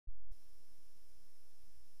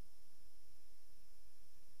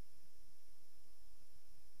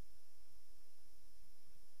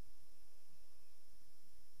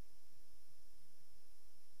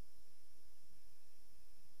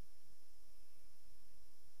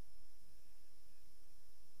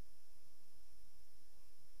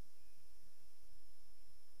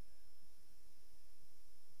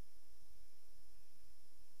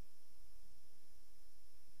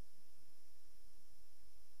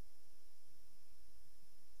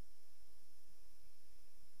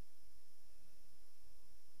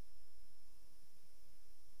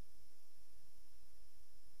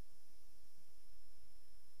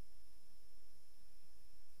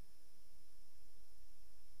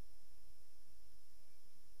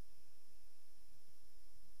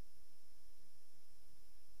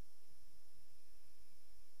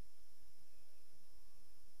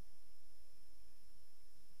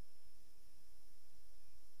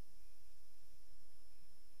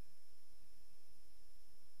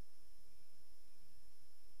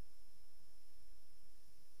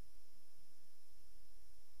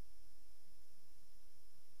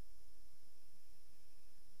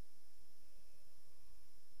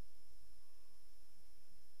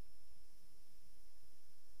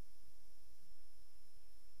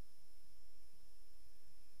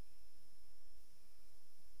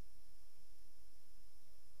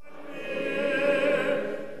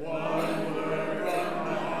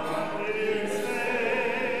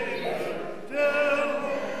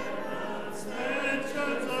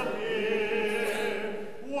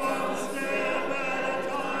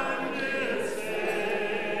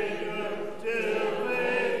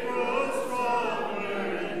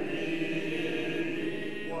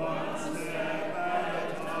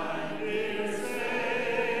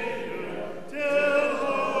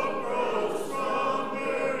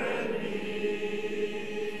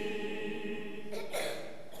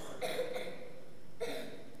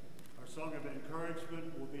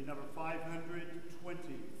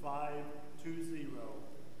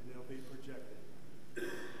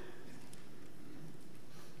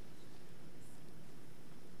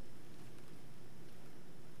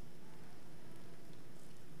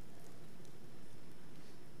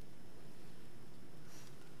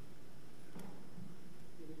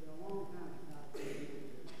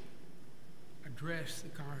address the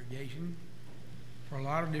congregation for a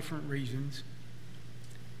lot of different reasons,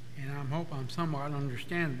 and I hope I'm somewhat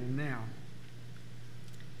understandable now.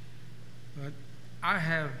 But I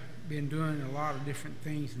have been doing a lot of different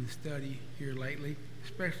things in study here lately,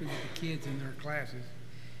 especially with the kids in their classes.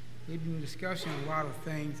 We've been discussing a lot of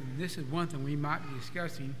things, and this is one thing we might be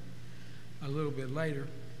discussing a little bit later.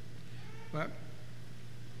 But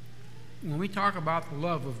when we talk about the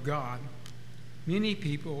love of God, many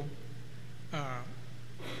people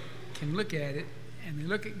can look at it, and they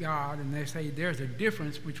look at God and they say there's a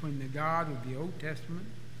difference between the God of the Old Testament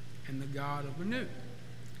and the God of the New.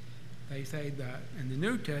 They say that in the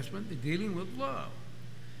New Testament they're dealing with love,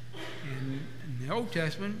 and in the Old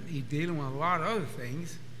Testament he's dealing with a lot of other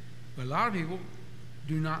things, but a lot of people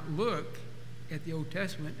do not look at the Old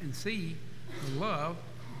Testament and see the love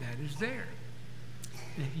that is there.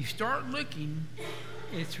 And if you start looking,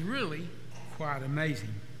 it's really quite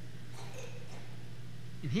amazing.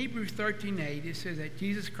 In Hebrews 13:8, it says that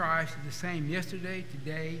Jesus Christ is the same yesterday,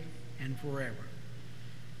 today, and forever.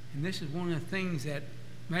 And this is one of the things that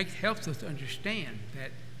helps us to understand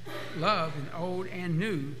that love in old and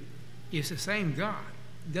new is the same God.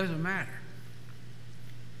 It doesn't matter.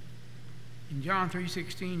 In John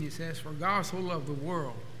 3:16, it says, "For God so loved the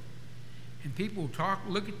world." And people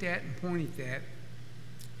look at that and point at that,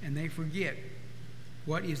 and they forget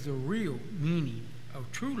what is the real meaning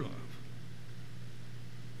of true love.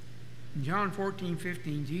 In John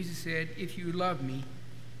 14:15, Jesus said, "If you love me,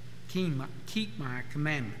 keep my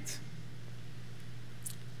commandments."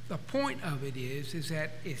 The point of it is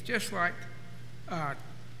that it's just like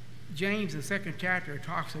James, the 2nd chapter,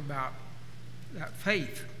 talks about that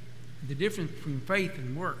faith, the difference between faith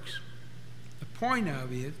and works. The point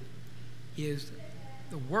of it is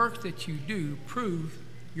the works that you do prove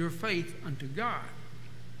your faith unto God.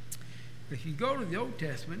 If you go to the Old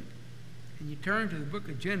Testament and you turn to the book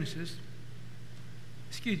of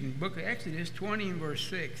book of Exodus 20 and verse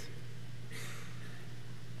 6,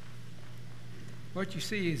 what you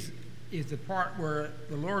see is the part where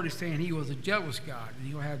the Lord is saying he was a jealous God and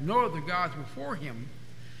he will have no other gods before him.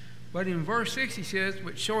 But in verse 6 he says,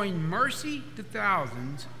 "But showing mercy to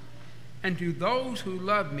thousands and to those who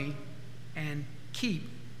love me and keep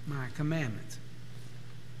my commandments."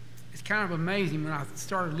 It's kind of amazing when I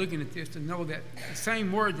started looking at this to know that the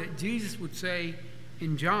same word that Jesus would say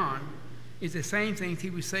in John is the same things he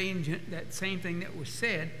was saying, that same thing that was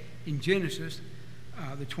said in Genesis,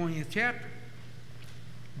 the 20th chapter.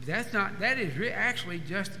 But that is actually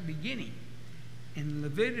just the beginning. In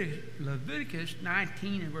Leviticus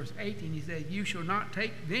 19 and verse 18, he says, "You shall not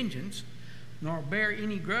take vengeance, nor bear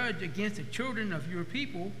any grudge against the children of your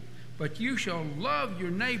people, but you shall love your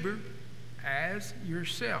neighbor as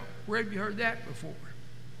yourself." Where have you heard that before?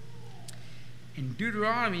 In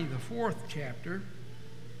Deuteronomy, the 4th chapter,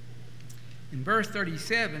 in verse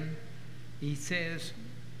 37, he says,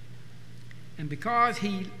 "And because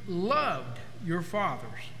he loved your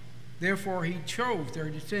fathers, therefore he chose their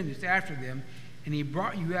descendants after them, and he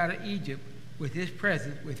brought you out of Egypt with his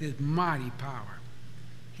presence, with his mighty power."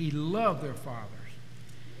 He loved their fathers.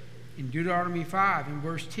 In Deuteronomy 5, in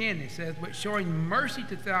verse 10, it says, "But showing mercy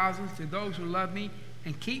to thousands, to those who love me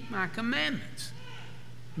and keep my commandments."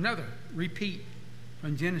 Another repeat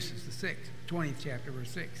from Genesis, the 20th chapter, verse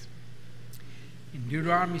 6. In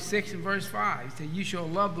Deuteronomy 6 and verse 5, it says, "You shall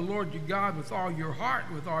love the Lord your God with all your heart,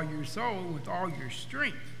 with all your soul, with all your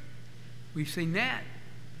strength." We've seen that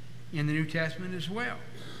in the New Testament as well.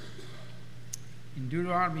 In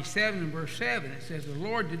Deuteronomy 7 and verse 7, it says, "The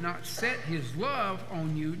Lord did not set his love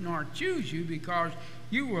on you, nor choose you, because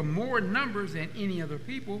you were more in numbers than any other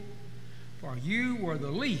people, for you were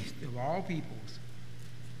the least of all peoples."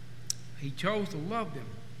 He chose to love them.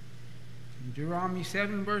 In Deuteronomy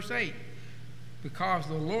 7 verse 8, "Because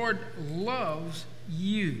the Lord loves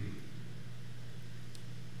you."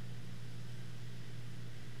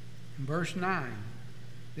 In verse 9,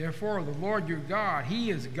 "Therefore the Lord your God, he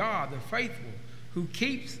is God, the faithful, who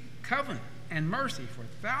keeps covenant and mercy for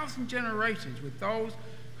 1,000 generations with those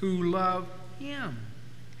who love him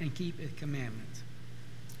and keep his commandments.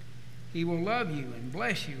 He will love you and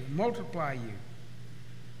bless you and multiply you."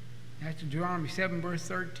 That's in Deuteronomy 7 verse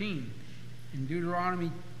 13. In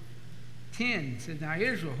Deuteronomy 10 it says, "Now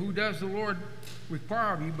Israel, who does the Lord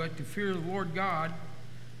require of you but to fear the Lord God,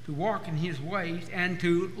 to walk in his ways, and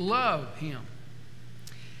to love him."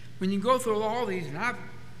 When you go through all these, and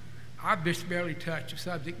I've just barely touched the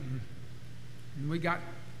subject, and we got,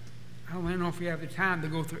 I don't know if we have the time to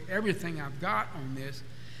go through everything I've got on this,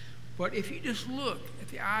 but if you just look at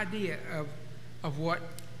the idea of what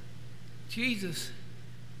Jesus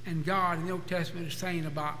and God in the Old Testament is saying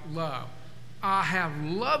about love, I have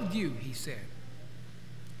loved you, he said.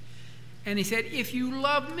 And he said, if you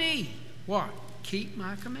love me, what? Keep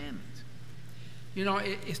my commandments. You know,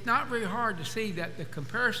 it's not very hard to see that the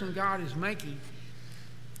comparison God is making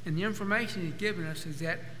and the information he's given us is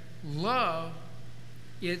that love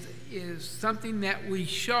is something that we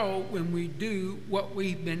show when we do what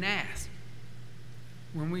we've been asked.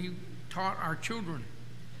 When we taught our children,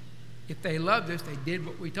 if they loved us, they did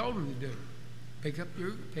what we told them to do. Pick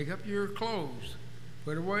up your clothes,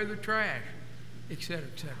 put away the trash, etc.,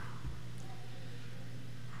 etc.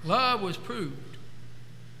 Love was proved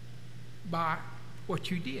by what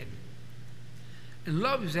you did. And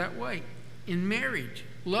love is that way. In marriage,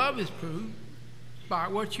 love is proved by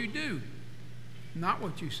what you do, not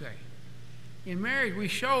what you say. In marriage, we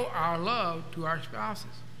show our love to our spouses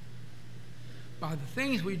by the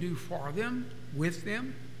things we do for them, with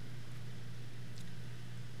them.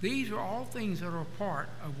 These are all things that are part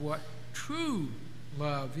of what true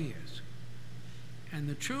love is. And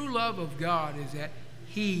the true love of God is that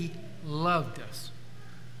he loved us.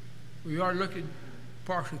 We are looking,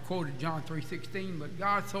 partially quoted John 3:16, but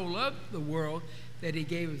God so loved the world that he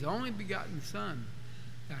gave his only begotten Son,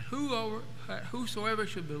 that whosoever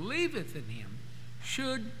should believeth in him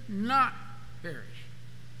should not perish.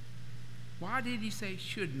 Why did he say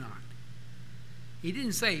should not? He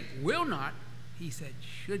didn't say will not, he said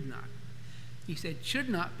should not. He said should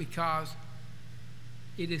not because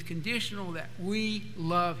it is conditional that we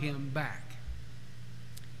love him back.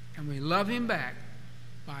 And we love him back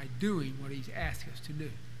by doing what he's asked us to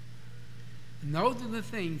do. And those are the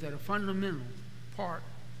things that are fundamental part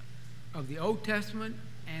of the Old Testament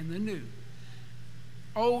and the New.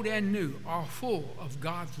 Old and New are full of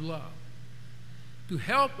God's love to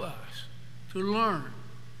help us to learn,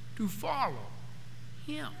 to follow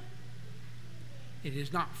him. It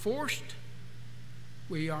is not forced.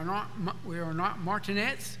 We are not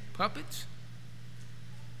marionettes, puppets.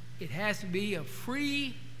 It has to be a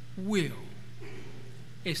free will.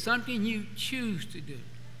 It's something you choose to do.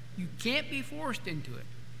 You can't be forced into it.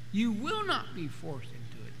 You will not be forced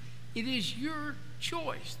into it. It is your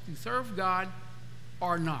choice to serve God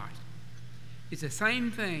or not. It's the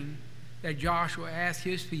same thing that Joshua asked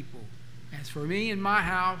his people. As for me and my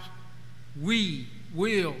house, we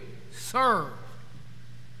will serve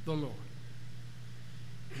the Lord.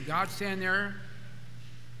 And God stands there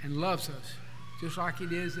and loves us, just like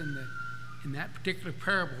it is in that particular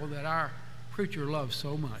parable that our preacher loves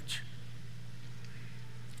so much.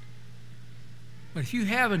 But if you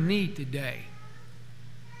have a need today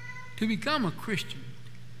to become a Christian,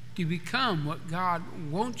 to become what God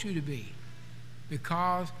wants you to be,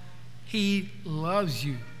 because he loves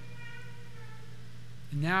you,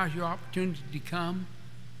 and now is your opportunity to come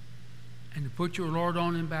and to put your Lord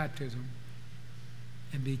on in baptism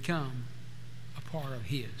and become a part of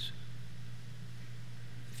his.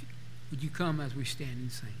 Would you come as we stand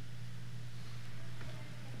and sing?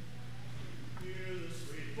 Hear the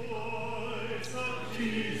sweet voice of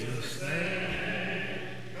Jesus.